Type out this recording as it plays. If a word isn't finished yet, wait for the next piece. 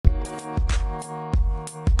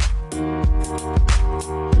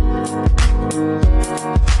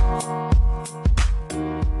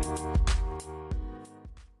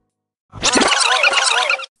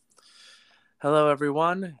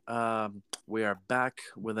everyone. We are back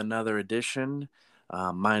with another edition.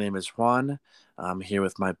 My name is Juan. I'm here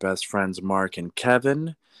with my best friends, Mark and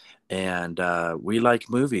Kevin, and we like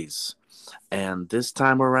movies. And this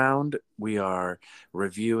time around, we are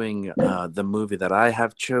reviewing the movie that I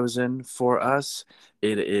have chosen for us.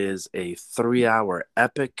 It is a 3 hour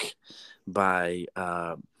epic by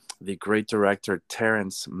the great director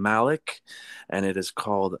Terrence Malick, and it is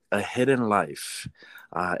called A Hidden Life.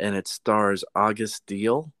 And it stars August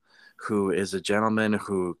Deal, who is a gentleman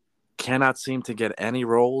who cannot seem to get any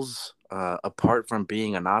roles apart from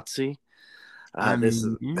being a Nazi. I This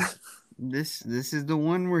is mean, yeah, this is the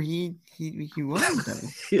one where he wasn't though.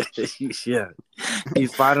 yeah, he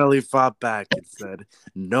finally fought back and said,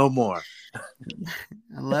 "No more."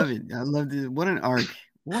 I love it. I love it. What an arc!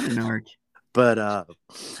 What an arc! But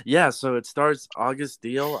yeah, so it stars August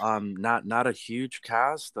Deal. Not a huge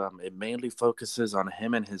cast. It mainly focuses on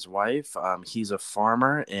him and his wife. He's a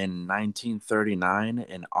farmer in 1939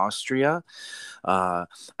 in Austria, uh,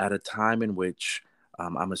 at a time in which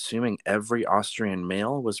I'm assuming every Austrian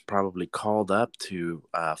male was probably called up to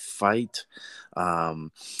fight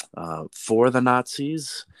um, for the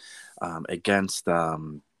Nazis against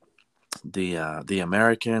the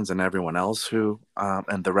Americans and everyone else who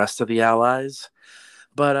and the rest of the Allies.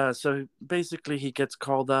 But so basically, he gets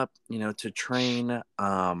called up, to train,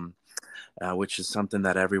 which is something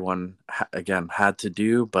that everyone again had to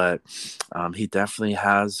do. But he definitely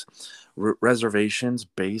has reservations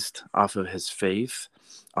based off of his faith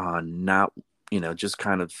on not. Just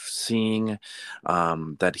kind of seeing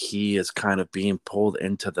that he is kind of being pulled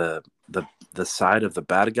into the side of the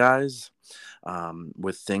bad guys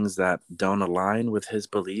with things that don't align with his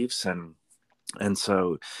beliefs, and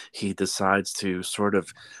so he decides to sort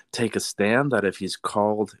of take a stand that if he's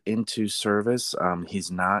called into service, he's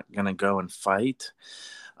not going to go and fight.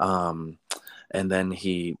 Um, and then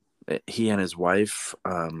he and his wife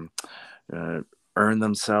uh, earn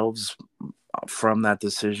themselves from that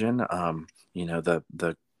decision.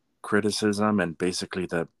 The criticism and basically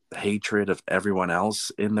the hatred of everyone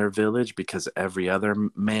else in their village because every other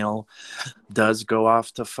male does go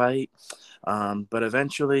off to fight. But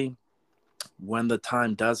eventually, when the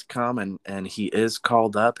time does come and he is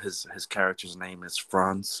called up, his character's name is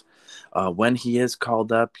Franz. When he is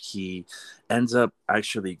called up, he ends up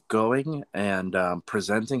actually going and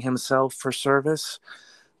presenting himself for service.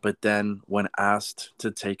 But then, when asked to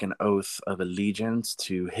take an oath of allegiance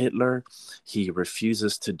to Hitler, he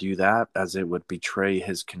refuses to do that as it would betray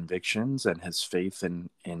his convictions and his faith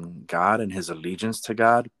in God and his allegiance to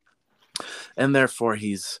God. And therefore,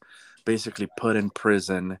 he's basically put in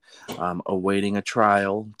prison, awaiting a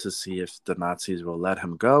trial to see if the Nazis will let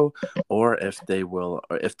him go, or if the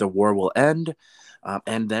war will end,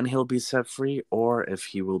 and then he'll be set free, or if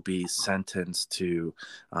he will be sentenced to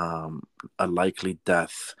a likely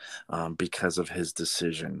death because of his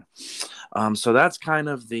decision. So that's kind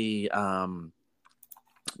of the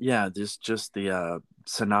this just the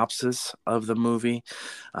synopsis of the movie.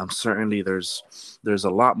 Certainly, there's a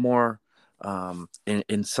lot more,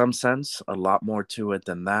 in some sense, a lot more to it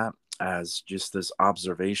than that, as just this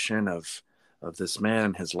observation of this man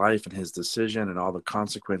and his life and his decision and all the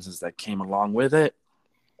consequences that came along with it.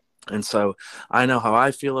 And so I know how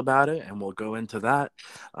I feel about it, and we'll go into that.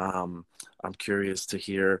 I'm curious to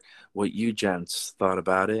hear what you gents thought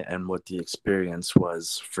about it and what the experience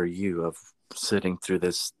was for you of sitting through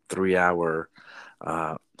this 3 hour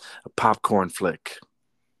uh, popcorn flick.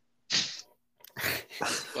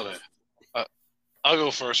 Okay. Uh, I'll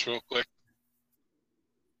go first real quick.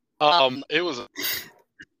 It was,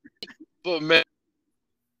 but man,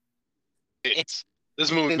 it's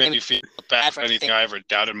this movie made me feel bad for anything I ever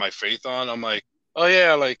doubted my faith on. I'm like, oh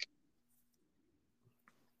yeah, like,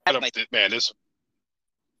 man, this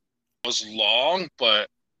was long, but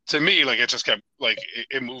to me, like, it just kept like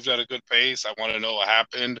it moved at a good pace. I want to know what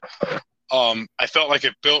happened. I felt like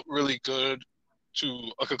it built really good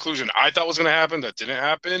to a conclusion I thought was going to happen that didn't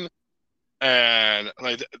happen, and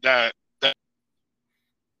like that it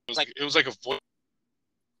was like a voice,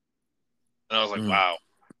 and I was like, wow.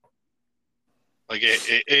 Like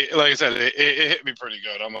it like I said, it hit me pretty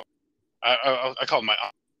good. I called my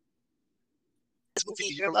this movie.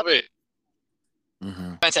 You love it.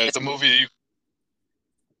 Mm-hmm. It's a movie.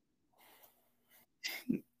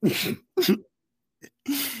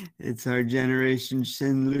 It's our generation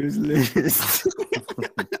Schindler's List.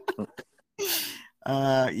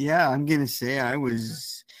 Yeah, I'm gonna say I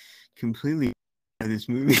was completely by this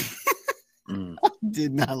movie. I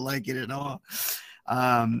did not like it at all.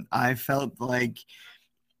 I felt like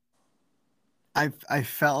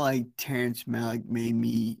Terrence Malick made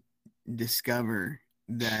me discover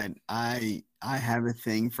that I have a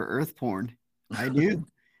thing for earth porn. I do.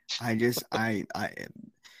 I just I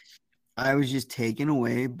was just taken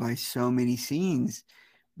away by so many scenes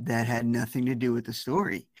that had nothing to do with the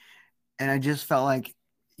story. And I just felt like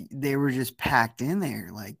they were just packed in there.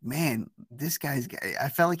 Like, man, this guy's I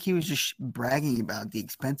felt like he was just bragging about the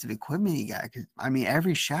expensive equipment he got. Cause I mean,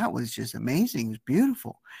 every shot was just amazing. It was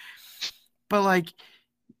beautiful. But like,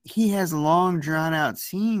 he has long drawn out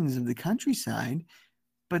scenes of the countryside,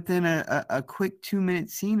 but then a quick 2 minute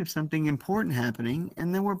scene of something important happening,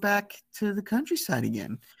 and then we're back to the countryside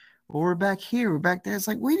again. Or we're back here, we're back there. It's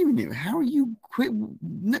like, wait a minute, how are you quit?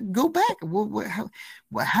 Go back.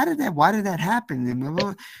 How did that? Why did that happen?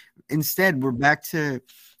 And instead, we're back to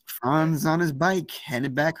Franz on his bike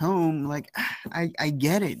headed back home. Like, I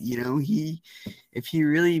get it. If he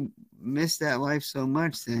really missed that life so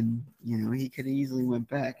much, then he could have easily went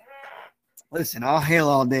back. Listen, I'll hail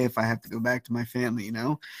all day if I have to go back to my family,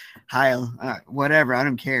 Heil, whatever, I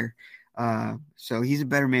don't care. So he's a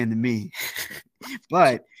better man than me.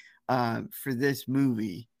 But for this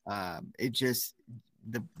movie, it just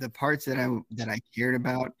the parts that I cared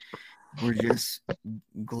about were just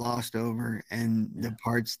glossed over, and the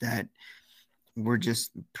parts that were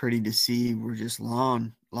just pretty to see were just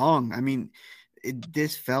long. I mean,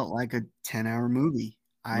 this felt like a 10-hour movie.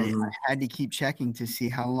 I had to keep checking to see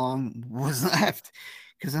how long was left,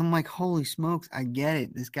 because I'm like, holy smokes, I get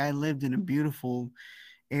it. This guy lived in a beautiful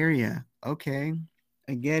area. Okay,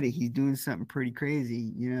 I get it. He's doing something pretty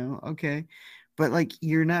crazy, okay. But like,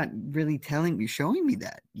 you're not really showing me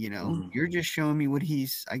that, you're just showing me what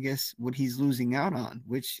he's losing out on,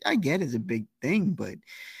 which I get is a big thing, but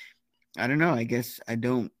I don't know. I guess I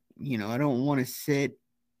don't want to sit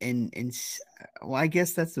and well, I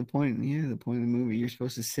guess that's the point. Yeah, the point of the movie. You're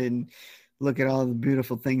supposed to sit and look at all the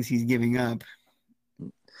beautiful things he's giving up.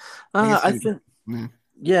 I think,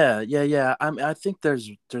 yeah. I think there's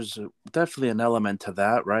definitely an element to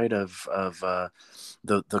that, right? Of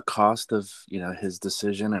the cost of his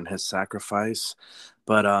decision and his sacrifice,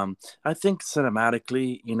 but I think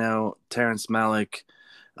cinematically, Terrence Malick,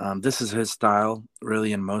 this is his style,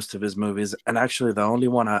 really, in most of his movies. And actually, the only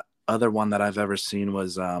other one that I've ever seen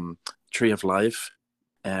was Tree of Life,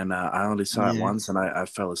 and I only saw it once, and I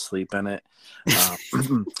fell asleep in it.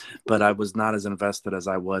 But I was not as invested as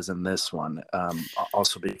I was in this one.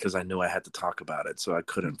 Also because I knew I had to talk about it, so I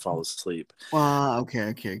couldn't fall asleep. Well,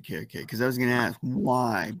 okay. Because I was gonna ask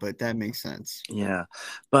why, but that makes sense. Yeah,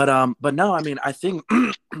 but no, I mean, I think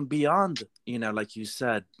beyond, like you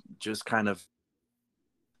said, just kind of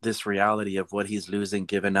this reality of what he's losing,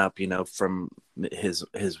 given up, from his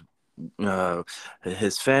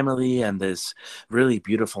family and this really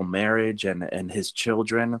beautiful marriage and his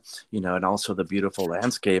children, and also the beautiful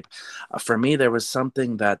landscape. For me, there was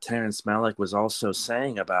something that Terrence Malick was also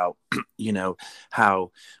saying about,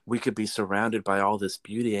 how we could be surrounded by all this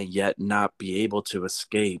beauty and yet not be able to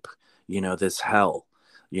escape, this hell,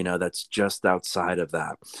 that's just outside of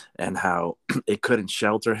that, and how it couldn't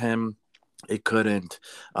shelter him. It couldn't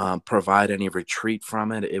provide any retreat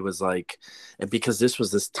from it. It was like, and because this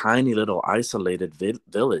was this tiny little isolated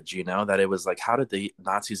village, that it was like, how did the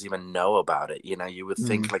Nazis even know about it? You would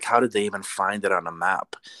think, like, how did they even find it on a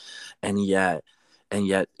map? And yet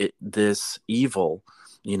this evil,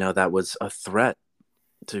 that was a threat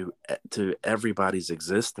to everybody's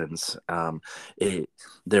existence,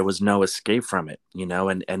 there was no escape from it,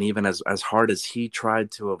 and even as hard as he tried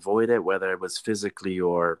to avoid it, whether it was physically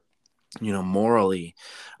or morally,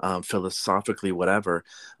 philosophically, whatever,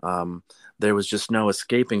 there was just no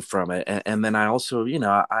escaping from it. And then I also,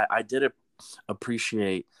 I did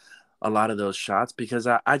appreciate a lot of those shots, because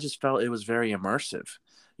I just felt it was very immersive.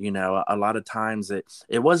 A lot of times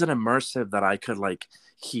it wasn't immersive that I could like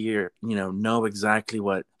hear, know exactly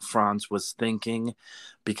what Franz was thinking,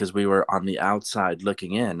 because we were on the outside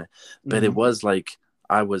looking in, but it was like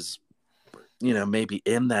I was, maybe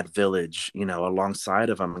in that village,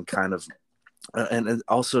 alongside of him, and kind of, and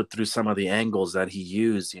also through some of the angles that he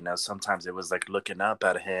used, sometimes it was like looking up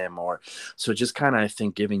at him, or so just kind of, I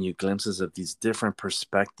think, giving you glimpses of these different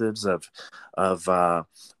perspectives of the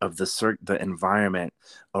environment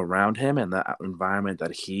around him and the environment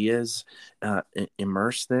that he is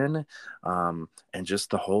immersed in, and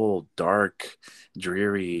just the whole dark,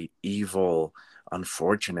 dreary, evil,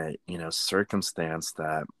 unfortunate circumstance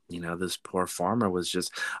that this poor farmer was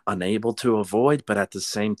just unable to avoid, but at the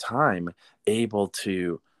same time able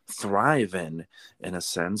to thrive in a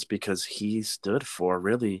sense, because he stood for,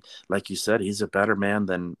 really, like you said, he's a better man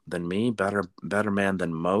than me, better man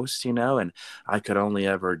than most, and I could only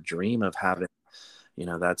ever dream of having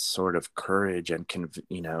that sort of courage and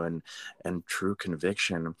and true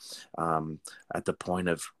conviction, at the point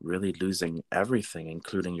of really losing everything,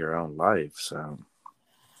 including your own life. So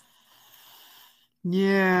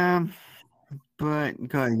Yeah, but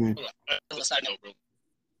go ahead.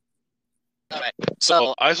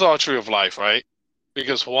 So I saw Tree of Life, right?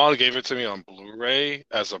 Because Juan gave it to me on Blu-ray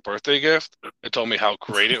as a birthday gift. It told me how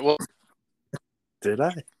great it was. did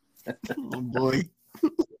I? Oh boy.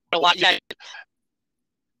 Yeah.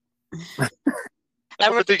 I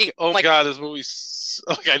remember thinking, "Oh my God, this movie!"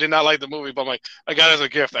 Like, I did not like the movie, but I'm like, I got it as a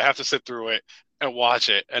gift. I have to sit through it and watch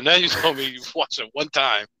it. And then you told me you watched it one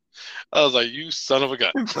time. I was like, "You son of a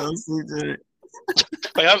gun!" I fell asleep to it.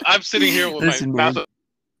 Like I'm sitting here with Listen, my man. mouth.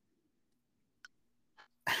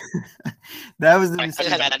 That was the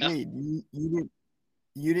mistake you made.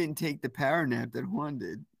 You didn't take the power nap that Juan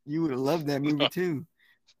did. You would have loved that movie too.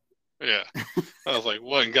 Yeah, I was like,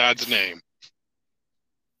 "What in God's name?"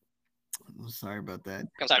 I'm sorry about that.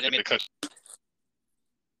 I'm sorry, because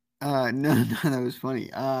No, that was funny.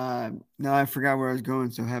 No, I forgot where I was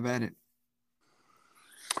going. So how about it?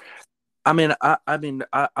 I mean,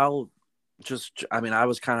 I'll just, I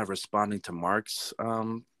was kind of responding to Mark's,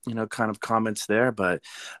 kind of comments there, but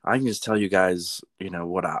I can just tell you guys,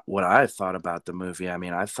 what I thought about the movie. I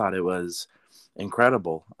mean, I thought it was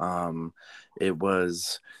incredible. It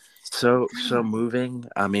was so moving.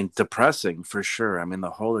 I mean, depressing for sure. I mean,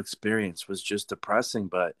 the whole experience was just depressing,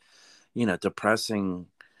 but depressing,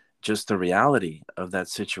 just the reality of that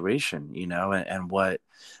situation, and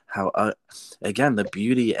how, again, the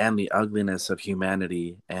beauty and the ugliness of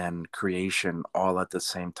humanity and creation all at the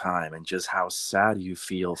same time, and just how sad you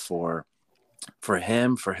feel for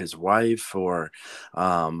him, for his wife, for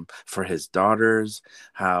his daughters,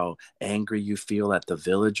 how angry you feel at the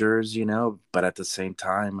villagers, but at the same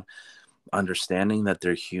time understanding that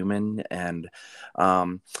they're human. And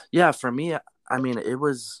yeah, for me, I mean,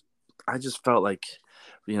 I just felt like,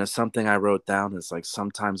 something I wrote down is like,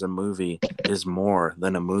 sometimes a movie is more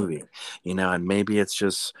than a movie, and maybe it's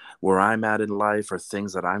just where I'm at in life, or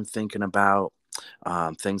things that I'm thinking about,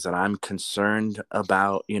 things that I'm concerned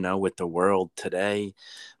about, with the world today.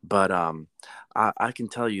 But I can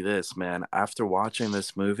tell you this, man, after watching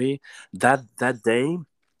this movie, that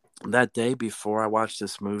day before I watched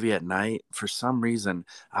this movie at night, for some reason,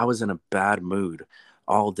 I was in a bad mood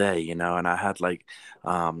all day, and I had like,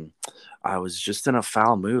 I was just in a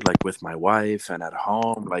foul mood, like with my wife and at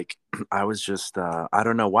home. Like, I was just, I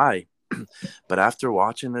don't know why, but after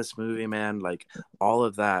watching this movie, man, like, all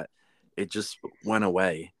of that, it just went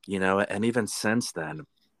away, and even since then,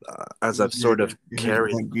 as I've sort of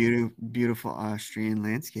carried. That beautiful Austrian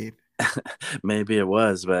landscape. Maybe it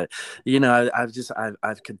was, but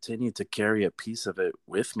I've continued to carry a piece of it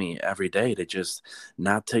with me every day, to just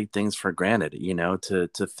not take things for granted,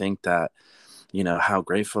 to think that, how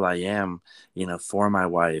grateful I am, for my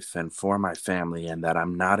wife and for my family, and that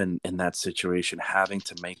I'm not in that situation having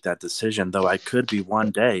to make that decision, though I could be one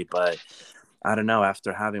day. But I don't know,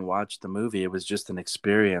 after having watched the movie, it was just an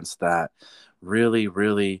experience that really,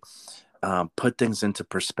 really, put things into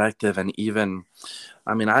perspective. And even,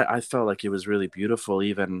 I mean, I felt like it was really beautiful,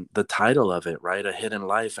 even the title of it, right? A Hidden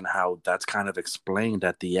Life, and how that's kind of explained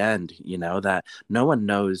at the end, that no one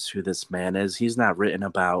knows who this man is. He's not written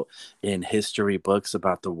about in history books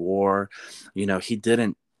about the war. He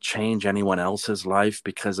didn't change anyone else's life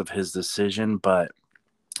because of his decision, but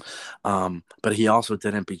he also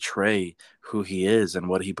didn't betray who he is and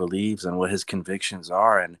what he believes and what his convictions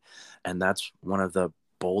are. And that's one of the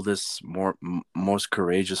boldest, most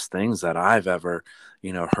courageous things that I've ever,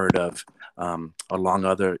 heard of, among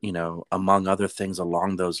other things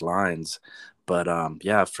along those lines. But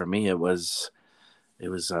yeah, for me, it was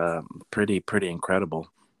pretty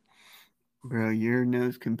incredible. Bro, your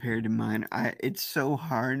nose compared to mine, it's so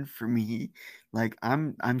hard for me. Like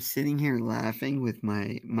I'm sitting here laughing with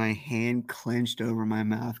my hand clenched over my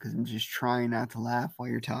mouth because I'm just trying not to laugh while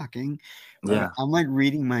you're talking. But Yeah. I'm like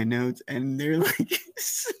reading my notes and they're like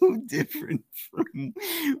so different from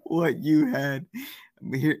what you had.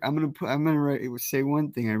 But here I'm gonna write say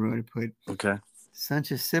one thing I wrote. I put Okay. such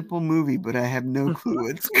a simple movie, but I have no clue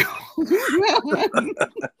what's going on.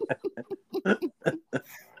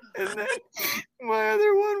 And then my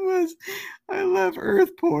other one was, I love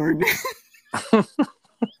earth porn.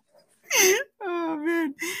 Oh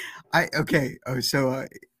man, so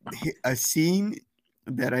a scene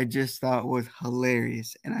that I just thought was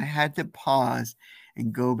hilarious, and I had to pause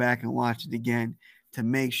and go back and watch it again to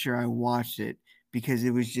make sure I watched it because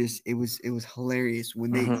it was hilarious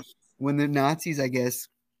when they Mhm. when the Nazis, I guess,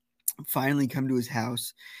 finally come to his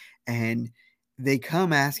house and they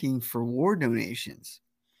come asking for war donations,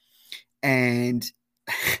 and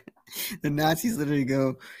the Nazis literally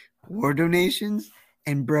go, war donations?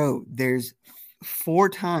 And bro, there's 4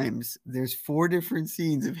 different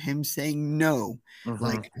scenes of him saying no.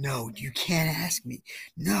 Like, no, you can't ask me.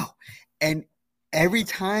 No. And every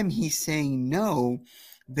time he's saying no,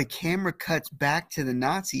 the camera cuts back to the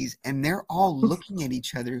Nazis and they're all looking at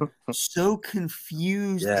each other so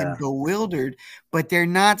confused and bewildered, but they're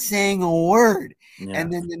not saying a word. Yeah.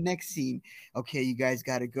 And then the next scene, okay, you guys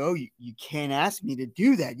got to go. You can't ask me to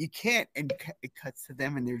do that. You can't. And it cuts to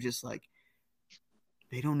them and they're just like,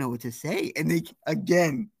 they don't know what to say. And they,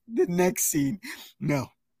 again, the next scene, no,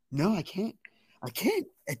 I can't.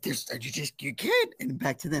 You can't. And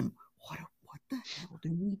back to them, what the hell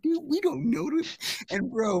do we do? We don't know.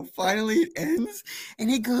 And bro, finally it ends and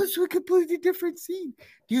it goes to a completely different scene.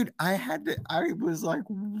 Dude, I was like,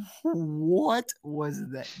 what was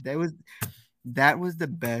that? That was the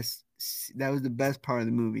best part of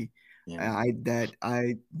the movie. Yeah.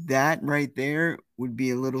 That right there would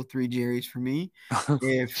be a little 3 Jerry's for me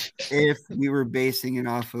if we were basing it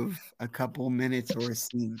off of a couple minutes or a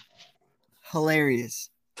scene. Hilarious.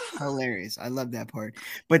 I love that part.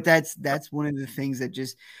 But that's one of the things that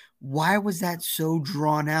just, why was that so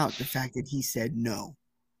drawn out? The fact that he said no.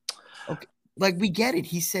 Okay, like we get it.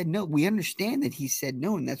 He said no. We understand that he said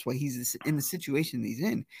no, and that's why he's in the situation he's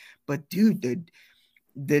in. But dude,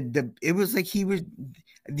 it was like he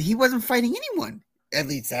wasn't fighting anyone. At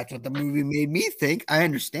least that's what the movie made me think. I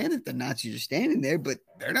understand that the Nazis are standing there, but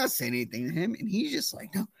they're not saying anything to him, and he's just like,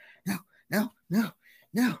 no.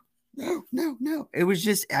 It was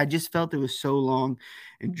just, I just felt it was so long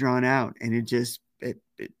and drawn out, and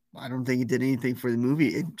I don't think it did anything for the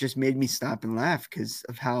movie. It just made me stop and laugh because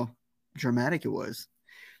of how dramatic it was.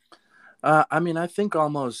 I mean, I think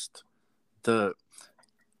almost and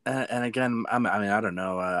again, I mean, I don't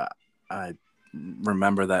know. I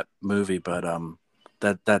remember that movie, but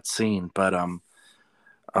that scene, but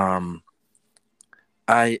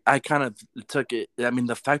I kind of took it. I mean,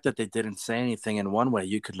 the fact that they didn't say anything, in one way,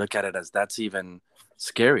 you could look at it as that's even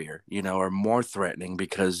scarier, or more threatening,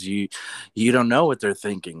 because you don't know what they're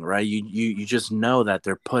thinking, right? You just know that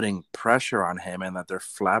they're putting pressure on him and that they're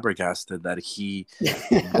flabbergasted that he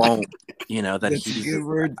won't, that that's a good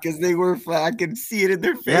word, because they were, I could see it in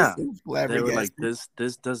their face. Yeah, they were like, this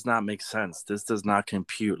does not make sense. This does not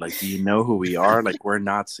compute. Like, do you know who we are? Like, we're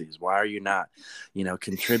Nazis. Why are you not,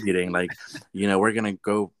 contributing? Like, we're gonna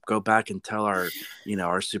go back and tell our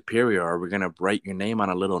superior, or we're gonna write your name on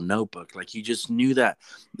a little notebook. Like, you just knew that.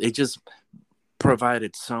 It just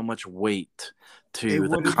provided so much weight to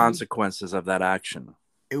the consequences of that action.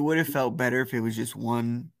 It would have felt better if it was just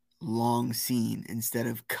one long scene instead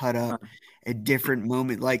of cut up a different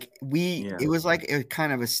moment. Like it was like a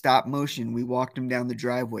kind of a stop motion. We walked him down the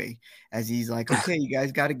driveway as he's like, okay, you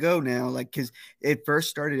guys got to go now. Like, cause it first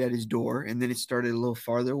started at his door and then it started a little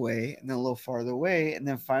farther away and then a little farther away. And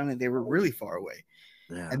then finally they were really far away.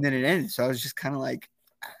 Yeah. And then it ended. So I was just kind of like,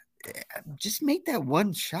 just make that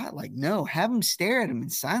one shot. Like, no, have him stare at him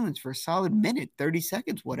in silence for a solid minute, 30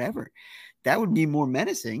 seconds, whatever. That would be more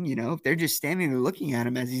menacing, if they're just standing there looking at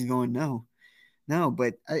him as he's going, no.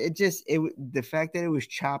 But the fact that it was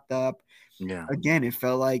chopped up. Yeah. Again, it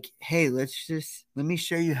felt like, hey, let me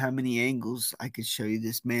show you how many angles I could show you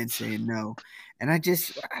this man saying no. And I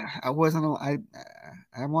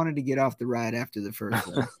wanted to get off the ride after the first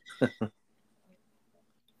one.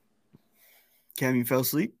 Cam, you fell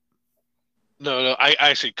asleep? No, I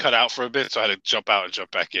actually cut out for a bit, so I had to jump out and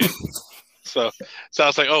jump back in. So I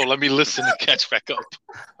was like, oh, let me listen and catch back up.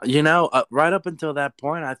 Right up until that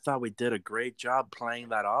point, I thought we did a great job playing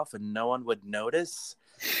that off and no one would notice.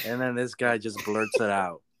 And then this guy just blurts it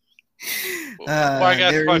out.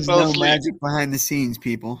 There is no magic behind the scenes,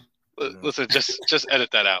 people. Listen, just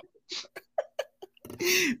edit that out.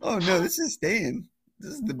 Oh, no, this is staying.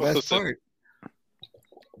 This is the best part.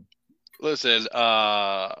 Listen,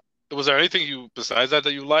 was there anything besides that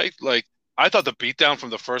you liked? Like, I thought the beatdown from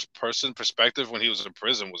the first person perspective when he was in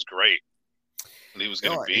prison was great. When he was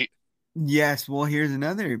getting beat. Yes. Well, here's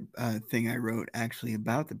another thing I wrote actually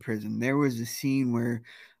about the prison. There was a scene where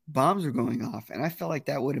bombs were going off, and I felt like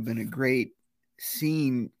that would have been a great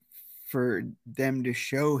scene for them to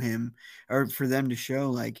show him, or for them to show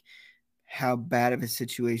like how bad of a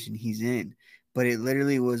situation he's in. But it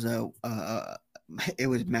literally was it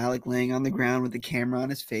was Malik laying on the ground with the camera on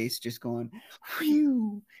his face, just going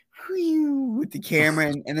whew, whew, with the camera,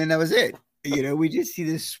 and then that was it. We just see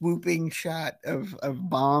this swooping shot of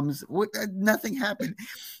bombs. Nothing happened.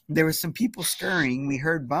 There was some people stirring. We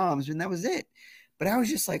heard bombs, and that was it. But I was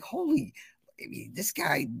just like, holy, I mean, this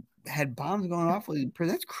guy had bombs going off.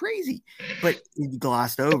 That's crazy. But he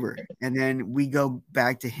glossed over. And then we go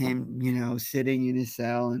back to him, sitting in his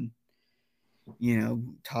cell and,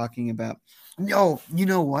 talking about, no, you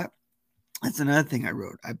know what? That's another thing I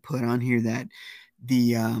wrote. I put on here that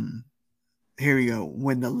here we go.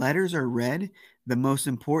 When the letters are read, the most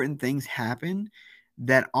important things happen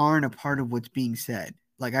that aren't a part of what's being said.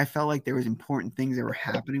 Like I felt like there was important things that were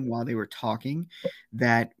happening while they were talking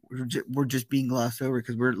that were just being glossed over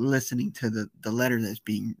because we're listening to the letter that's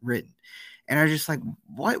being written. And I was just like,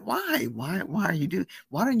 what? Why are you doing?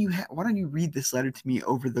 Why don't you read this letter to me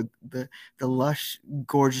over the lush,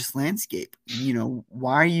 gorgeous landscape?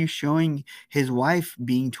 Why are you showing his wife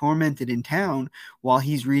being tormented in town while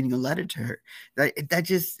he's reading a letter to her? That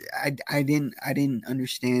just I didn't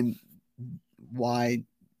understand why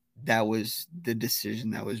that was the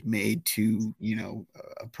decision that was made to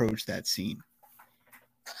approach that scene.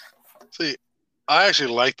 See, I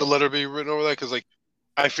actually like the letter being written over that because like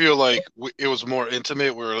I feel like it was more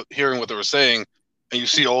intimate. We were hearing what they were saying, and you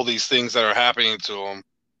see all these things that are happening to them.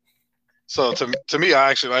 So to me,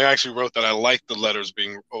 I actually wrote that I like the letters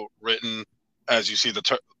being written as you see the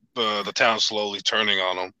town slowly turning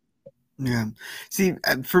on them. Yeah. See,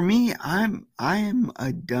 for me, I am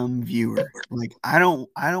a dumb viewer. Like I don't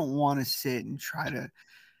want to sit and try to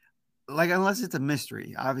unless it's a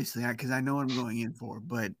mystery, obviously, because I know what I'm going in for.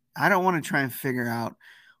 But I don't want to try and figure out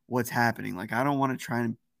what's happening. Like I don't want to try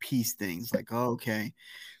and piece things like, oh, okay,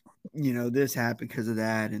 this happened because of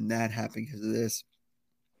that and that happened because of this.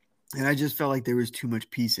 And I just felt like there was too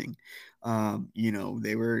much piecing.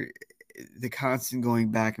 They were the constant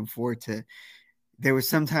going back and forth there was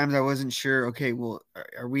sometimes I wasn't sure, okay, well,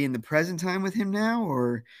 are we in the present time with him now?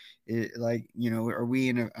 Or are we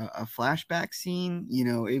in a flashback scene?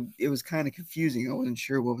 It was kind of confusing. I wasn't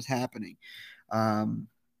sure what was happening. I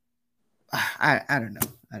don't know.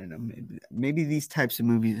 I don't know. Maybe these types of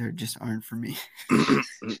movies aren't for me.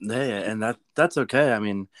 Yeah, and that's okay. I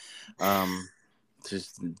mean,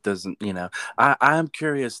 just doesn't, I'm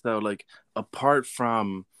curious though, like apart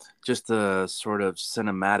from just the sort of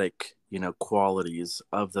cinematic, qualities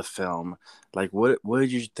of the film, like what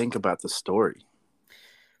did you think about the story?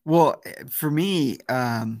 Well, for me,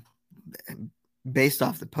 based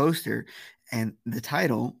off the poster and the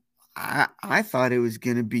title, I thought it was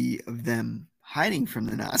going to be of them hiding from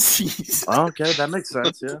the Nazis. Okay, that makes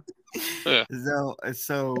sense. Yeah. Yeah.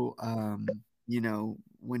 So,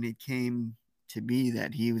 when it came to be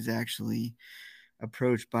that he was actually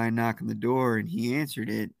approached by a knock on the door and he answered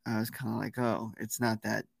it, I was kind of like, oh, it's not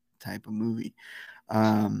that type of movie.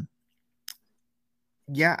 Yeah,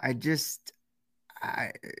 I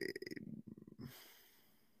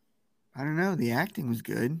don't know. The acting was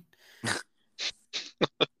good.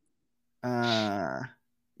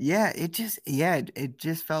 It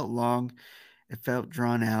just felt long. It felt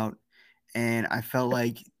drawn out, and I felt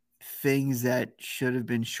like things that should have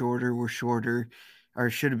been shorter were shorter,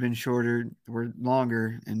 or should have been shorter were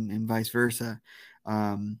longer, and vice versa.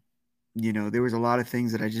 There was a lot of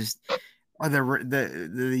things that I just, I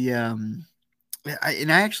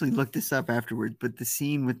actually looked this up afterwards, but the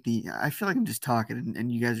scene with I feel like I'm just talking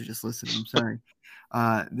and you guys are just listening. I'm sorry.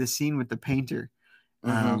 The scene with the painter,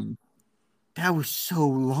 that was so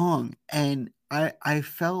long. And I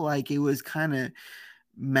felt like it was kind of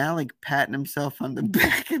Malik patting himself on the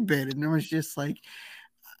back a bit. And it was just like,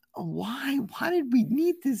 why did we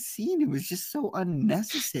need this scene? It was just so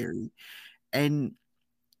unnecessary. And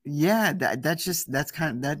yeah,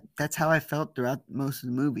 that's how I felt throughout most of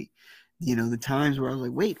the movie. The times where I was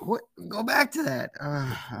like, wait, what? Go back to that.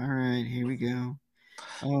 All right, here we go.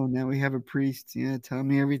 Oh, now we have a priest. Yeah, tell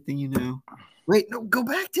me everything you know. Wait, no, go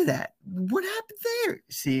back to that. What happened there?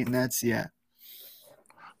 See, and that's, yeah.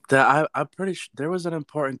 I'm pretty sure there was an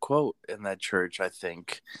important quote in that church, I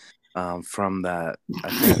think, from that. I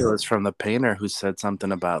think it was from the painter who said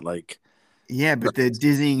something about like. Yeah, but the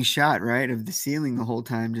dizzying shot, right, of the ceiling the whole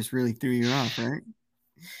time just really threw you off, right?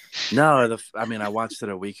 No, I mean, I watched it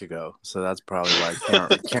a week ago, so that's probably why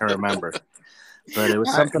I can't remember. But it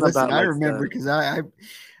was something about. I remember because I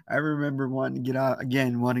remember wanting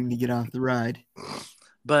to get off the ride.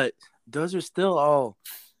 But those are still all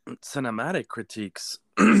cinematic critiques.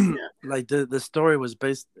 Like the story was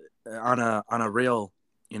based on a real,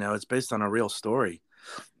 it's based on a real story.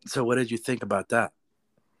 So what did you think about that?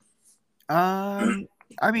 I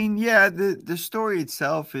mean, yeah, the story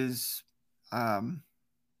itself is,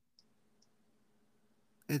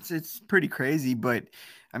 it's pretty crazy, but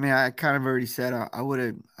I mean, I kind of already said I would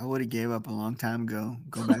have gave up a long time ago,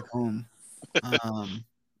 go back home.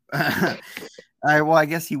 I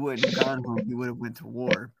guess he wouldn't have gone home. He would have went to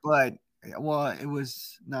war. But Well, it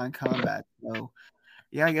was non-combat, so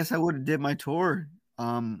yeah, I guess I would have did my tour.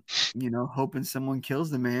 Hoping someone kills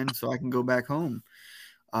the man so I can go back home.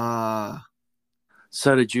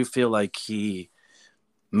 So did you feel like he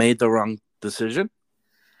made the wrong decision?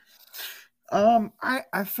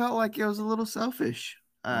 I felt like it was a little selfish.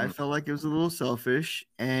 I Mm. felt like it was a little selfish,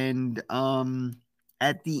 and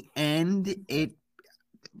at the end,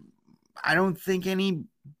 I don't think any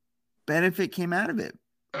benefit came out of it.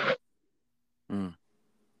 Mm.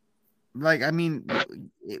 Like, I mean,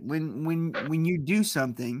 when you do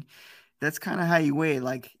something, that's kind of how you weigh.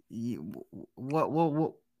 Like,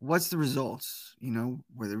 what's the results?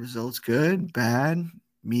 Were the results good, bad,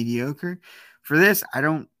 mediocre? For this, I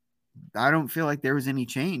don't feel like there was any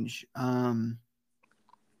change.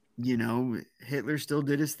 Hitler still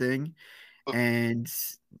did his thing, and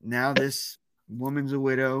now this woman's a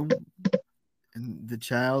widow, and the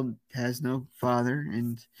child has no father,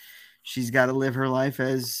 and she's got to live her life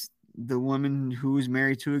as the woman who was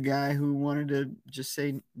married to a guy who wanted to just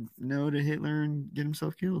say no to Hitler and get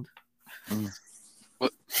himself killed. Mm. Well,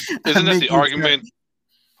 I'm isn't that the making it argument?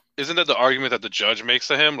 Isn't that the argument that the judge makes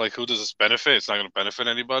to him? Like, who does this benefit? It's not going to benefit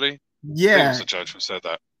anybody. I think it was Yeah, the judge who said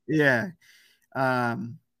that. yeah,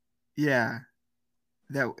 yeah.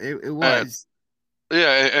 That it And, was.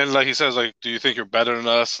 yeah, and like he says, like, do you think you're better than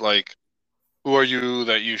us? Like, who are you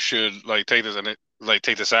that you should like take this and like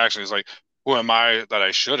take this action? He's like, who am I that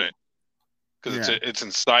I shouldn't? Because Yeah, it's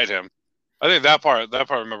inside him. I think that part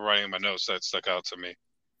I remember writing in my notes that stuck out to me.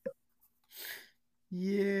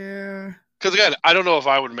 yeah. Because again, I don't know if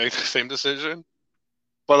I would make the same decision,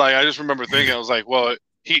 but like I just remember thinking, I was like, well,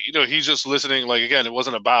 he's just listening. Like again, it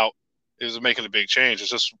wasn't about it was making a big change.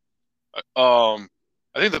 It's just I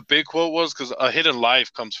think the big quote was because a hidden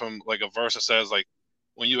life comes from like a verse that says like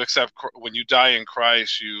when you die in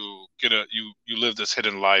Christ, you get you live this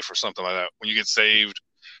hidden life or something like that. When you get saved,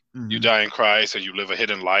 you Mm-hmm. die in Christ and you live a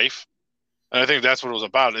hidden life. And I think that's what it was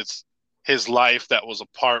about. It's his life that was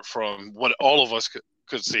apart from what all of us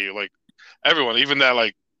could see. Like everyone, even that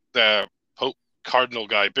like the Pope Cardinal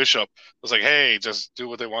guy, Bishop, was like, "Hey, just do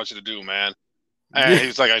what they want you to do, man." And Yeah.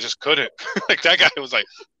 he's like, "I just couldn't." Like that guy was like,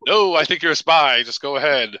 "No, I think you're a spy. Just go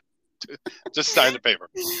ahead, just sign the paper."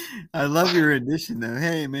 I love your rendition though.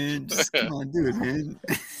 Hey man, just Yeah, come on, do it, man.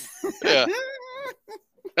 yeah.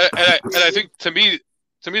 And I think to me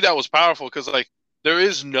that was powerful because like there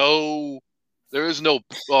is no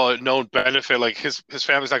known benefit. Like his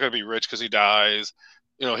family's not going to be rich because he dies.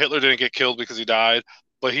 Hitler didn't get killed because he died,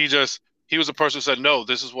 but he was a person who said, "No,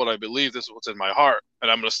 this is what I believe. This is what's in my heart,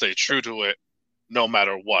 and I'm going to stay true to it, no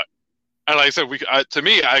matter what." And like I said, to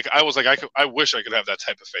me, I was like, I wish I could have that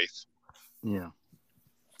type of faith. Yeah.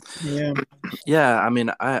 Yeah. Yeah, I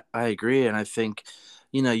mean, I agree, and I think,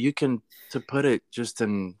 you can, to put it just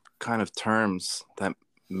in kind of terms that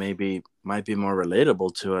maybe might be more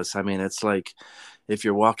relatable to us. I mean, it's like if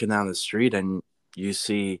you're walking down the street and you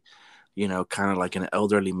see, kind of like an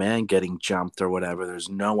elderly man getting jumped or whatever, there's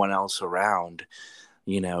no one else around,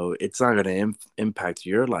 it's not going to impact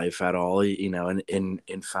your life at all, and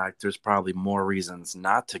in fact, there's probably more reasons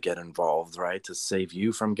not to get involved, right? To save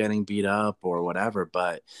you from getting beat up or whatever,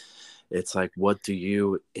 but it's like, what do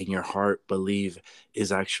you in your heart believe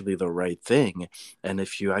is actually the right thing? And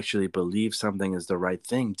if you actually believe something is the right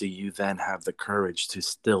thing, do you then have the courage to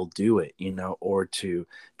still do it, or to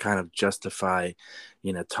kind of justify,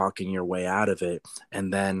 talking your way out of it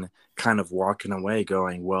and then kind of walking away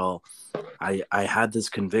going, well, I had this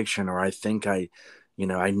conviction, or I think I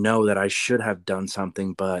know that I should have done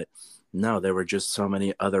something, but no, there were just so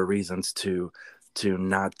many other reasons to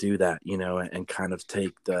not do that, and kind of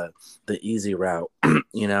take the easy route, and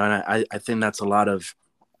I think that's a lot of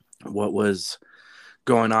what was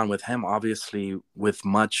going on with him, obviously with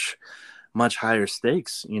much higher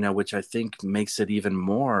stakes, which I think makes it even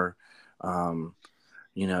more,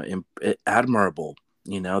 admirable,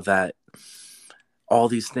 that all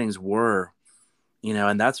these things were,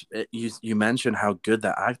 and that's you mentioned how good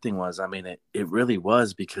the acting was. I mean, it really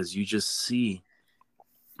was, because you just see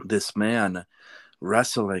this man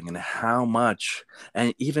wrestling and how much,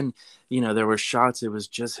 and even there were shots, it was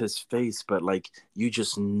just his face, but like you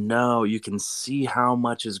can see how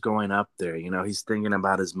much is going up there. He's thinking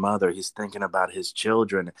about his mother, he's thinking about his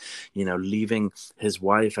children, leaving his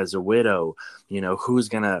wife as a widow, who's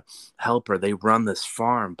gonna help her, they run this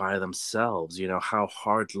farm by themselves, how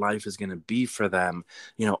hard life is gonna be for them,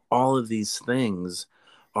 all of these things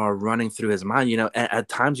are running through his mind. At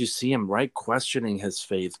times you see him, right, questioning his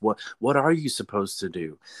faith. What are you supposed to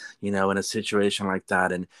do, in a situation like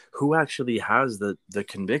that? And who actually has the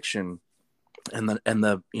conviction and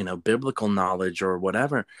the biblical knowledge or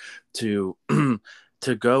whatever to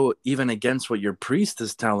to go even against what your priest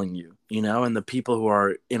is telling you, and the people who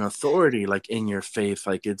are in authority, like in your faith.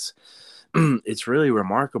 Like it's really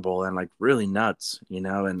remarkable and like really nuts,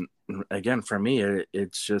 and again, for me,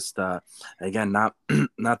 it's just again, not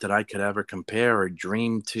not that I could ever compare or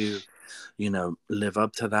dream to live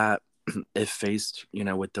up to that if faced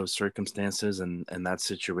with those circumstances and that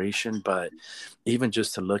situation. But even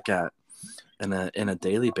just to look at in a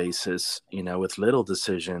daily basis, with little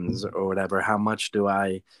decisions or whatever, how much do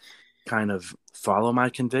I kind of follow my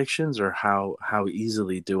convictions, or how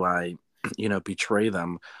easily do I betray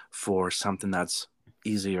them for something that's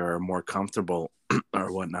easier or more comfortable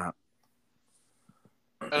or whatnot.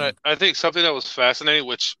 And I think something that was fascinating,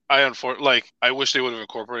 which I wish they would have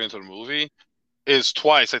incorporated into the movie, is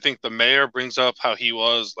twice. I think the mayor brings up how he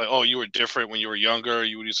was like, "Oh, you were different when you were younger.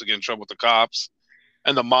 You used to get in trouble with the cops."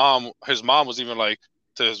 And his mom was even like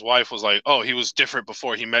to his wife was like, "Oh, he was different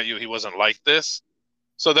before he met you. He wasn't like this."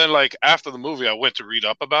 So then, like after the movie, I went to read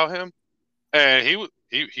up about him, and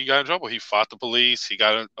he got in trouble. He fought the police. He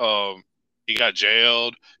got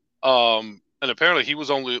jailed. And apparently he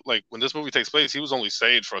was only like when this movie takes place, he was only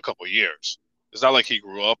saved for a couple of years. It's not like he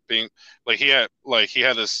grew up being like he had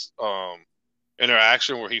this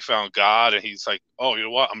interaction where he found God and he's like, oh, you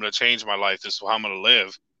know what? I'm gonna change my life. This is how I'm gonna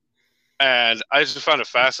live. And I just found it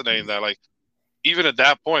fascinating that like even at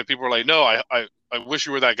that point, people were like, no, I wish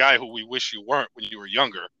you were that guy who we wish you weren't when you were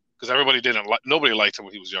younger, because nobody liked him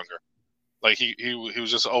when he was younger. Like he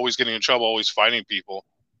was just always getting in trouble, always fighting people.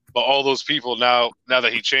 But all those people now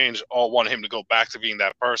that he changed, all want him to go back to being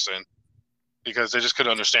that person because they just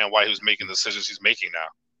couldn't understand why he was making the decisions he's making now.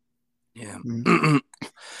 Yeah.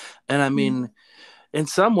 And I mean, in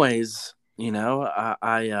some ways, I'm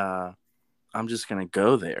just gonna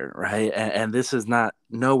go there, right? And this is not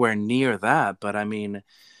nowhere near that, but I mean,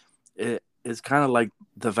 it's kind of like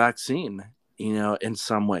the vaccine, in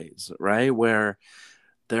some ways, right? Where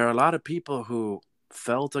there are a lot of people who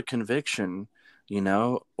felt a conviction,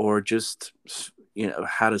 or just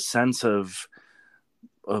had a sense of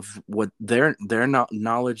what their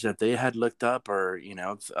knowledge that they had looked up, or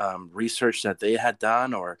research that they had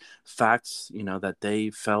done, or facts that they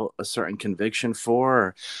felt a certain conviction for,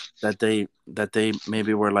 or that they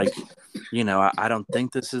maybe were like, I don't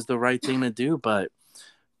think this is the right thing to do, but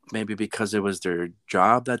maybe because it was their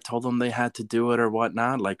job that told them they had to do it or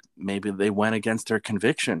whatnot, like maybe they went against their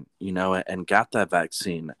conviction, and got that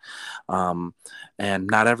vaccine. And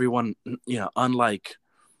not everyone, unlike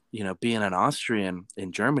being an Austrian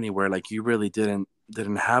in Germany, where like you really didn't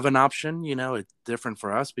have an option. It's different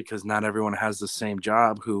for us because not everyone has the same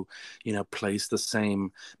job who place the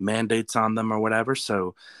same mandates on them or whatever.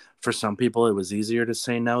 So for some people it was easier to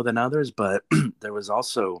say no than others, but there was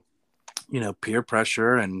also peer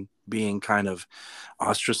pressure and being kind of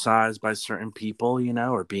ostracized by certain people,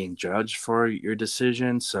 or being judged for your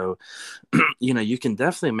decision. So, you can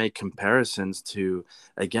definitely make comparisons to,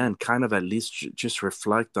 again, kind of at least just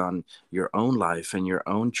reflect on your own life and your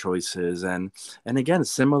own choices. And again,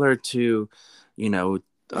 similar to,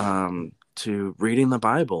 to reading the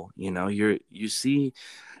Bible, you see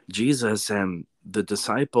Jesus and the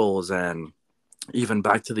disciples, and even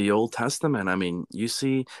back to the Old Testament. I mean, you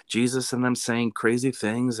see Jesus and them saying crazy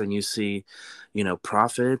things, and you see,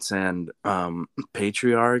 prophets and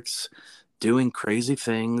patriarchs doing crazy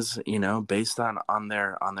things, based on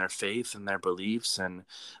their faith and their beliefs. And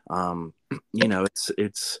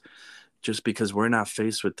it's just because we're not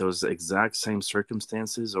faced with those exact same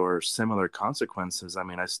circumstances or similar consequences. I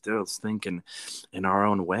mean, I still think in our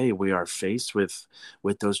own way, we are faced with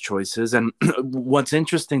those choices. And what's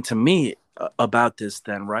interesting to me about this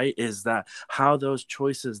then, right, is that how those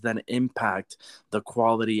choices then impact the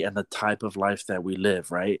quality and the type of life that we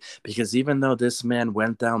live, right? Because even though this man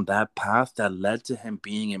went down that path that led to him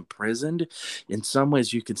being imprisoned, in some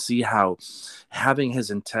ways you could see how having his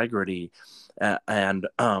integrity and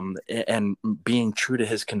being true to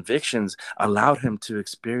his convictions allowed him to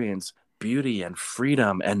experience beauty and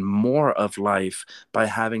freedom and more of life by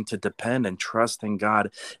having to depend and trust in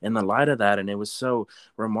God in the light of that. And it was so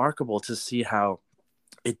remarkable to see how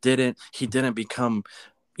he didn't become,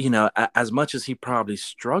 as much as he probably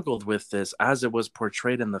struggled with this as it was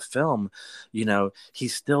portrayed in the film, he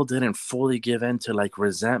still didn't fully give in to like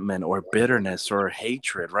resentment or bitterness or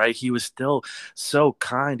hatred, right? He was still so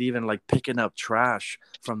kind, even like picking up trash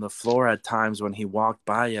from the floor at times when he walked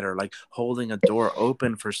by it, or like holding a door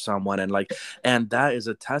open for someone. And that is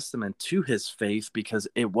a testament to his faith, because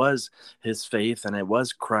it was his faith and it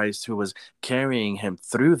was Christ who was carrying him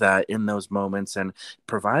through that in those moments and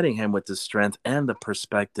providing him with the strength and the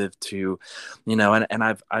perspective perspective to, and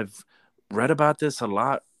I've read about this a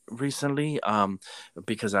lot recently,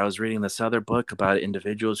 because I was reading this other book about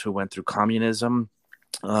individuals who went through communism.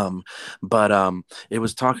 um but it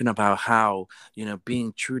was talking about how,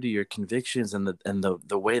 being true to your convictions, and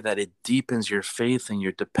the way that it deepens your faith and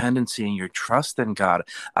your dependency and your trust in God,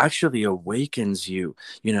 actually awakens you,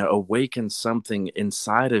 awakens something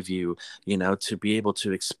inside of you, to be able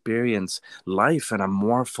to experience life in a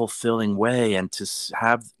more fulfilling way, and to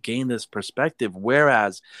have gain this perspective.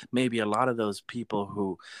 Whereas maybe a lot of those people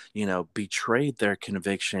who, betrayed their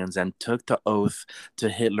convictions and took the oath to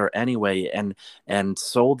Hitler anyway, and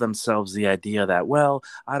sold themselves the idea that, well,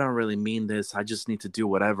 I don't really mean this, I just need to do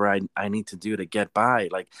whatever I need to do to get by.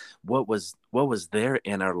 Like, what was their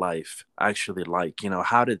inner life actually like?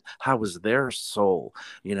 How was their soul,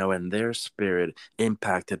 and their spirit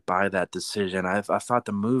impacted by that decision? I thought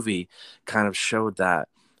the movie kind of showed that,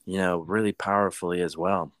 really powerfully as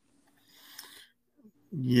well.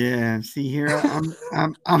 Yeah, see here,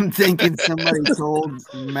 I'm thinking somebody told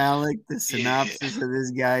Malik the Yeah. synopsis of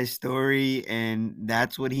this guy's story, and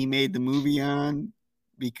that's what he made the movie on,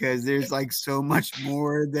 because there's like so much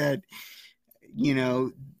more that you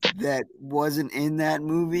know that wasn't in that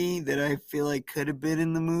movie that I feel like could have been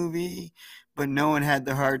in the movie, but no one had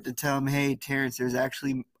the heart to tell him, "Hey, Terrence, there's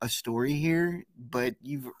actually a story here, but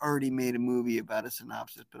you've already made a movie about a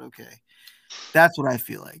synopsis." But okay, that's what I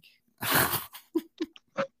feel like.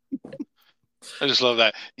 I just love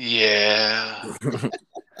that. Yeah.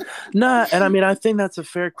 No, and I mean, I think that's a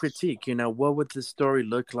fair critique. What would the story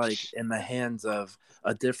look like in the hands of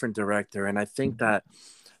a different director? And I think that,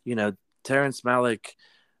 you know, Terrence Malick,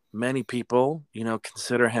 many people,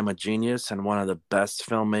 consider him a genius and one of the best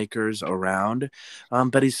filmmakers around.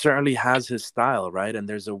 But he certainly has his style, right? And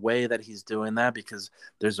there's a way that he's doing that because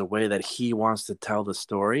there's a way that he wants to tell the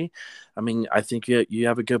story. I mean, I think you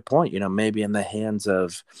have a good point. Maybe in the hands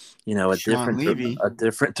of, Sean Levy.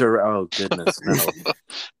 oh goodness, no.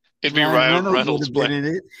 It'd be Ryan Ryan Reynolds would Reynolds have been play. in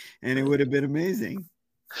it, and it would have been amazing.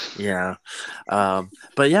 Yeah.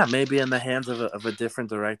 But yeah, maybe in the hands of a different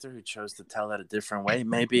director who chose to tell it a different way,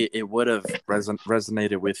 maybe it would have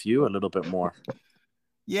resonated with you a little bit more.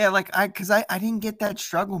 Yeah, like I didn't get that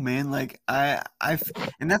struggle, man. Like and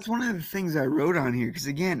that's one of the things I wrote on here. Because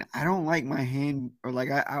again, I don't like my hand, or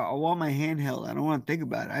like I want my hand held. I don't want to think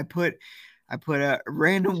about it. I put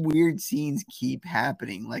random weird scenes keep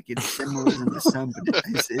happening. Like it's symbolism to something.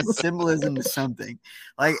 It's symbolism to something.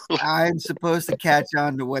 Like I'm supposed to catch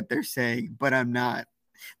on to what they're saying, but I'm not.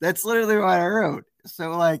 That's literally what I wrote.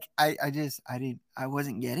 So like I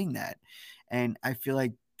wasn't getting that, and I feel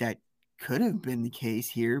like that could have been the case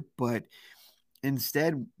here, but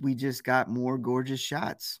instead we just got more gorgeous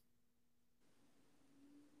shots.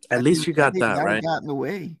 At least you I got think that, that right? got in the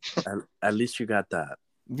way. At least you got that.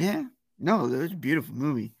 Yeah, no, that was a beautiful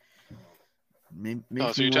movie. Oh, Makes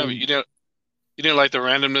so me you're telling me want. you didn't like the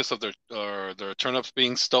randomness of their turnips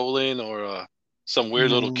being stolen, or some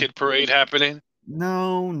weird little No, kid parade happening?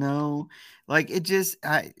 no. Like it just,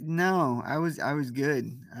 I no, I was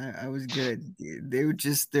good. I was good. There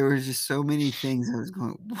was just so many things I was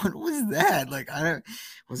going. What was that? Like I don't.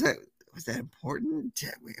 Was that was that important?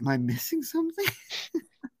 Am I missing something?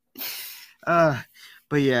 uh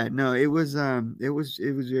but yeah, no, it was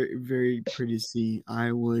very, very pretty to see.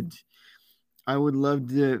 I would love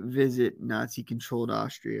to visit Nazi controlled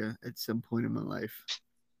Austria at some point in my life.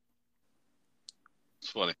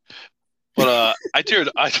 It's funny, but I teared.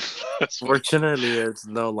 That's funny. Fortunately, it's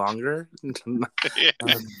no longer. Yeah,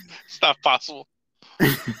 it's not possible.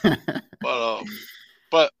 But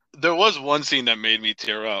but there was one scene that made me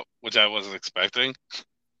tear up, which I wasn't expecting,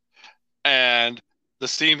 and the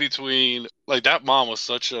scene between, like, that mom was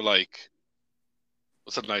such a, like,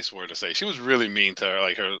 what's a nice word to say? She was really mean to her,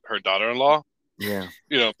 like, her daughter-in-law, Yeah.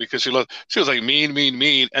 because she was like mean, mean,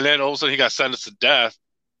 mean, and then all of a sudden he got sentenced to death,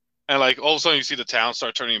 and like all of a sudden you see the town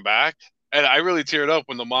start turning back, and I really teared up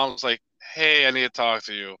when the mom was like, "Hey, I need to talk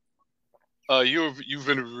to you. You've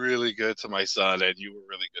been really good to my son, and you were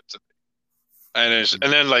really good to me."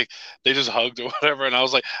 And then like they just hugged or whatever, and I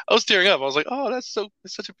was tearing up. I was like, "Oh, it's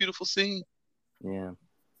such a beautiful scene." Yeah.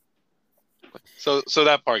 So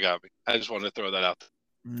that part got me. I just wanted to throw that out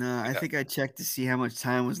No, I there. think I checked to see how much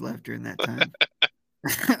time was left during that time.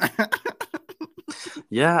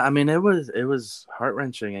 Yeah, I mean, it was heart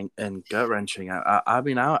wrenching and gut wrenching. I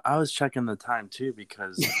mean, I was checking the time too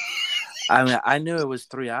because I mean I knew it was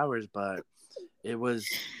 3 hours, but it was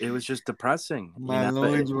just depressing. My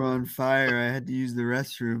loins were on fire. I had to use the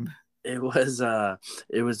restroom. It was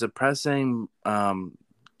it was depressing,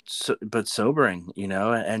 but sobering,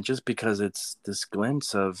 and just because it's this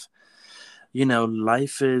glimpse of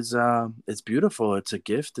life is it's beautiful. It's a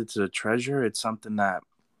gift. It's a treasure. It's something that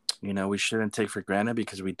we shouldn't take for granted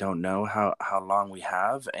because we don't know how long we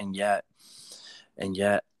have, and yet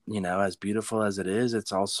as beautiful as it is,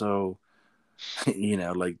 it's also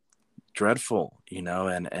like dreadful,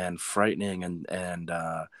 and frightening,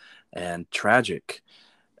 and tragic,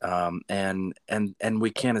 and we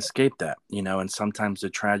can't escape that, and sometimes the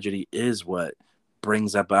tragedy is what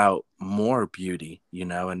brings about more beauty,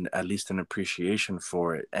 and at least an appreciation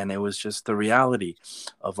for it. And it was just the reality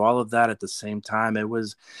of all of that at the same time. It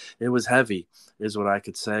was heavy, is what I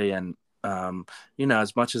could say. And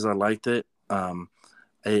as much as I liked it,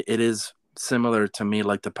 it is similar to me,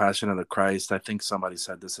 like the Passion of the Christ. I think somebody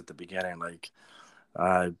said this at the beginning. Like,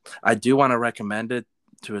 I do want to recommend it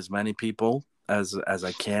to as many people as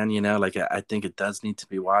I can. Like, I think it does need to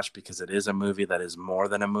be watched because it is a movie that is more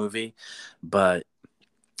than a movie. But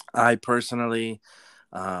I personally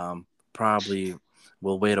probably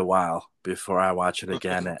will wait a while before I watch it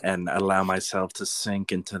again and allow myself to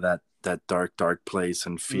sink into that dark place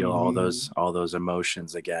and feel all those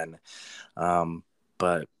emotions again.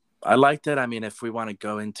 But I liked it. I mean, if we want to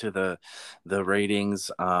go into the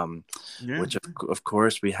ratings, which of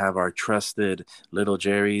course we have our trusted Little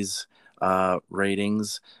Jerry's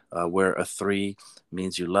ratings, where a 3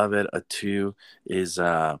 means you love it, a 2 is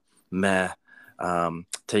meh,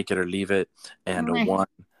 take it or leave it, and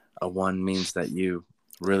a one means that you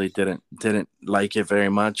really didn't like it very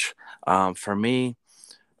much. For me,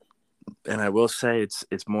 and I will say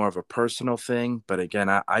it's more of a personal thing, but again,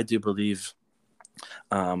 I do believe,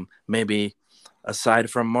 maybe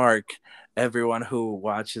aside from Mark, everyone who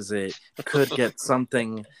watches it could get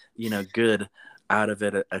something good out of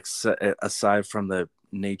it, aside from the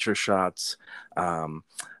nature shots. And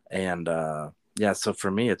yeah, so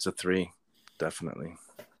for me it's a 3, definitely.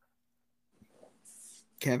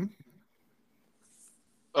 Kevin?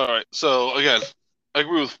 All right. So again, I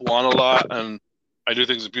agree with Juan a lot, and I do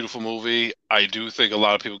think it's a beautiful movie. I do think a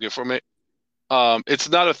lot of people get from it. It's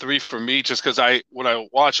not a 3 for me, just because when I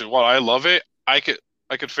watch it, while I love it, I could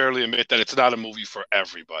fairly admit that it's not a movie for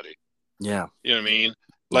everybody. Yeah. You know what I mean?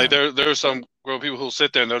 Like, there are some grown people who'll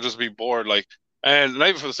sit there and they'll just be bored, like, and not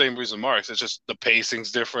even for the same reason Mark's. It's just the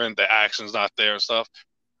pacing's different, the action's not there and stuff.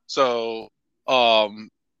 So, and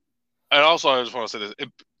also I just want to say this: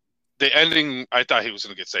 the ending, I thought he was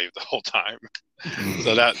going to get saved the whole time.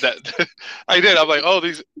 So that I did. I'm like, oh,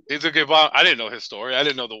 he's a good bomb. I didn't know his story. I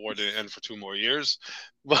didn't know the war didn't end for 2 more years.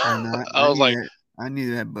 But I was like, I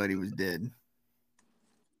knew that buddy was dead.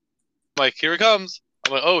 Like, here he comes.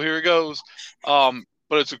 I'm like, oh, here he goes.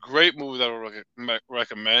 But it's a great movie that I would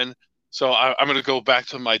recommend. So I'm going to go back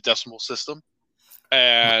to my decimal system,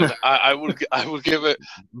 and I would give it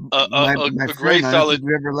a great solid.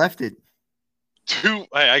 You ever left it? 2.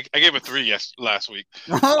 I gave it 3 last week.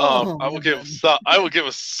 I will give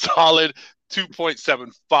a solid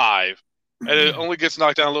 2.75, and it only gets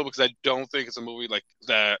knocked down a little because I don't think it's a movie like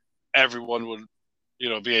that everyone would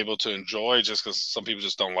be able to enjoy, just because some people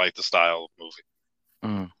just don't like the style of movie.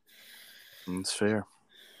 That's fair.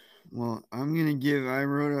 Well, I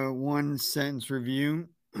wrote a 1-sentence review.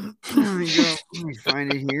 Let me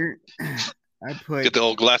find it here. I put, get the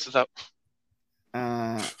old glasses out.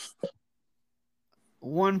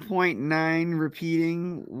 1.9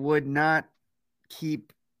 repeating, would not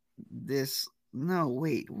keep this. No,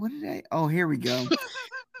 wait, what did I? Oh, here we go.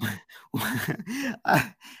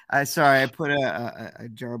 Sorry, I put a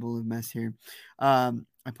jarble of mess here. I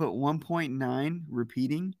put 1.9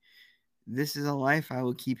 repeating. This is a life I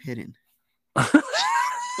will keep hidden.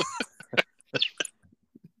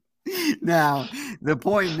 Now, the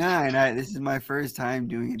 0.9, this is my first time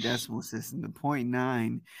doing a decimal system. The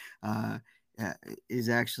 0.9 is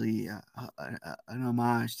actually an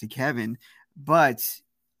homage to Kevin, but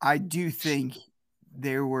I do think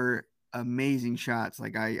there were amazing shots.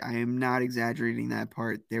 Like, I am not exaggerating that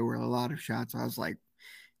part. There were a lot of shots I was like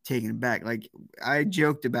taken aback. Like, I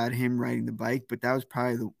joked about him riding the bike, but that was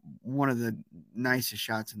probably one of the nicest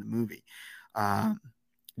shots in the movie.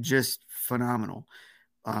 Just phenomenal.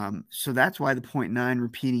 So that's why the 0.9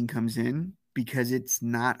 repeating comes in, because it's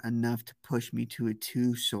not enough to push me to a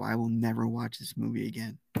 2, so I will never watch this movie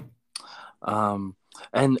again. And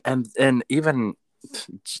even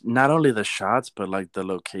not only the shots, but like the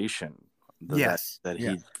location that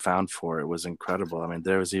he found for it was incredible. I mean,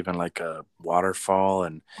 there was even like a waterfall,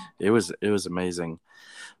 and it was amazing.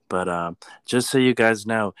 But just so you guys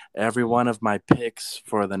know, every one of my picks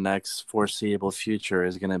for the next foreseeable future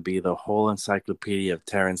is going to be the whole encyclopedia of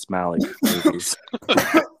Terrence Malick movies.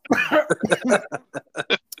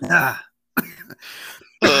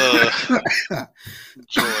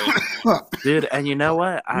 Joy. Dude. And you know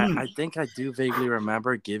what? Mm. I think I do vaguely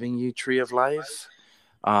remember giving you Tree of Life.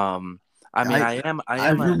 I mean, I am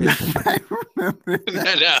I remember, I remember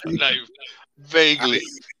that No, vaguely.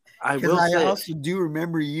 I because will I say, also do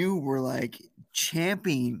remember you were like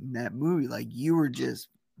championing that movie. Like you were just,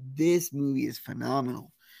 this movie is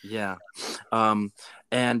phenomenal. yeah.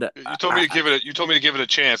 And You told me to give it. You told me to give it a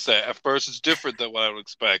chance. That at first it's different than what I would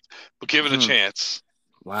expect, but give it a chance.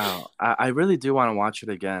 Wow, I really do want to watch it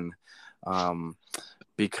again,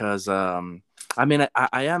 because I mean,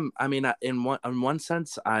 I am. I mean, in one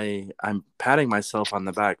sense, I'm patting myself on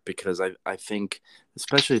the back because I think,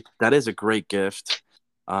 especially, that is a great gift.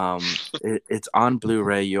 It's on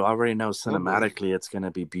Blu-ray. You already know cinematically it's going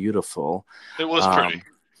to be beautiful. It was pretty.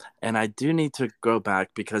 And I do need to go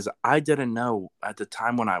back because I didn't know at the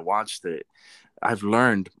time when I watched it. I've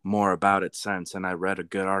learned more about it since, and I read a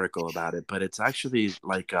good article about it. But it's actually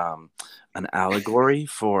like an allegory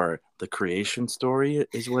for the creation story,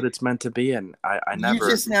 is what it's meant to be. And I You never,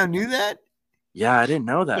 just now knew that? yeah, I didn't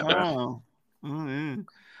know that, bro. Wow. Oh, yeah.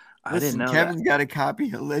 I didn't Listen, know Kevin's that. got a copy.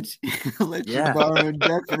 He'll let you, let you Yeah. borrow it,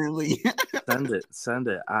 definitely. Send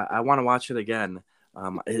it. I want to watch it again.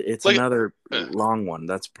 It's Like- another long one.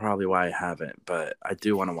 That's probably why I haven't, but I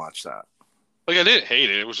do want to watch that. Like I didn't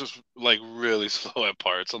hate it. It was just like really slow at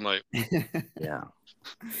parts. I'm like, Yeah.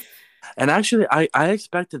 And actually, I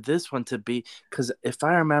expected this one to be, because if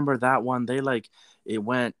I remember that one, they like, it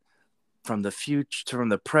went from the future, from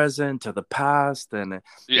the present to the past, and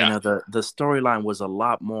yeah, you know, the storyline was a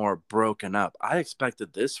lot more broken up. I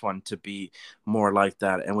expected this one to be more like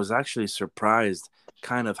that, and was actually surprised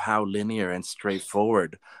kind of how linear and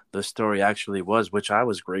straightforward the story actually was, which I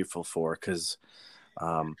was grateful for, because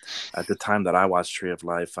at the time that I watched Tree of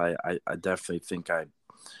Life, I definitely think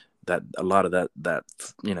that a lot of that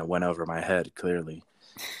you know, went over my head clearly.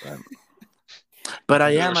 But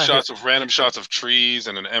I there am were random shots of trees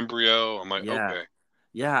and an embryo. I'm like, yeah. okay,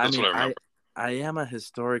 Yeah, that's what I remember. I am a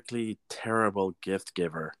historically terrible gift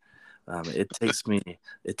giver. It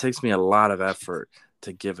takes me a lot of effort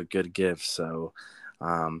to give a good gift. So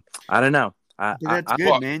I don't know. But that's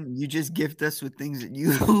good, man. You just gift us with things that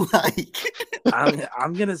you like.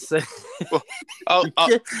 I'm gonna say, Well, I'll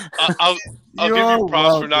give you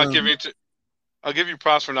props for not giving it. I'll give you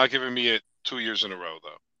props for not giving me it 2 years in a row,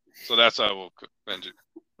 though. So that's how I will commend you.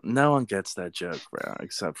 No one gets that joke, bro,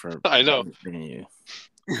 except for I know. me and you.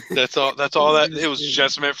 That's all. That's all. That it was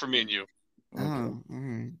just meant for me and you. Oh, all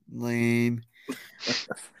right. Lame. All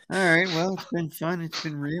right. Well, it's been fun. It's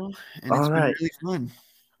been real, and it's been really fun.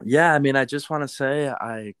 Yeah, I mean, I just want to say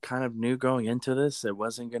I kind of knew going into this it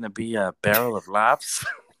wasn't going to be a barrel of laughs.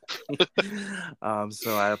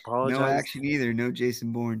 So I apologize. No action either. No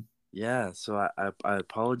Jason Bourne. Yeah, so I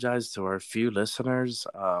apologize to our few listeners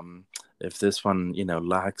if this one, you know,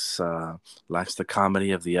 lacks the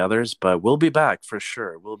comedy of the others, but we'll be back for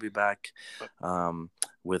sure. We'll be back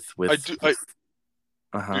with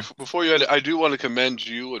Before you end it, I do want to commend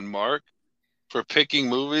you and Mark for picking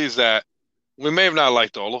movies that we may have not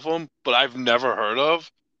liked all of them, but I've never heard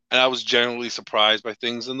of, and I was genuinely surprised by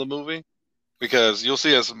things in the movie, because you'll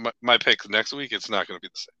see as my picks next week, it's not going to be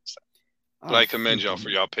the same stuff. But I commend y'all for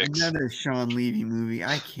y'all picks. Another Sean Levy movie.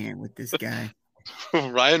 I can't with this guy.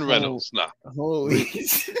 Ryan Reynolds. Holy.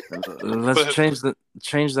 Let's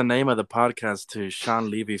change the name of the podcast to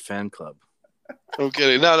Sean Levy Fan Club. I'm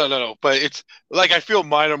kidding. No. But it's like, I feel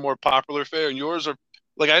mine are more popular fare, and yours are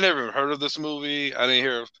like, I never even heard of this movie. I didn't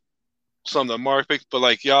hear of some that Mark picked, but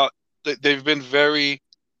like y'all, they've been very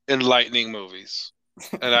enlightening movies,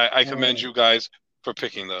 and I commend you guys for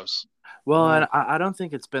picking those. Well, and I don't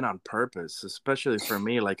think it's been on purpose, especially for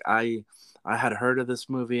me. Like I had heard of this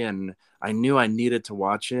movie and I knew I needed to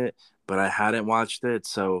watch it, but I hadn't watched it.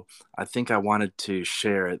 So I think I wanted to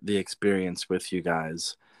share the experience with you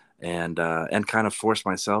guys and kind of force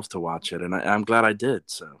myself to watch it. And I'm glad I did.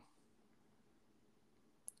 So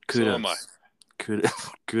kudos. So am I.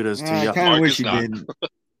 Kudos to I you. kind of wish you didn't.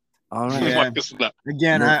 All right. Yeah.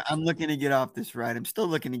 Again, I'm looking to get off this ride. I'm still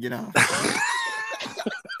looking to get off.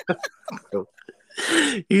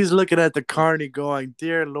 He's looking at the carny going,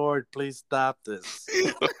 "Dear Lord, please stop this."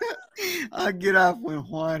 I'll get off when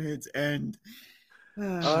Juan hits end.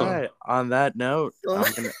 All right. On that note,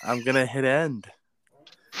 I'm gonna hit end.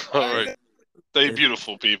 All right. Stay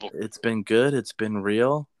beautiful, people. It's been good. It's been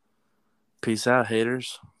real. Peace out,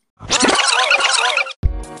 haters.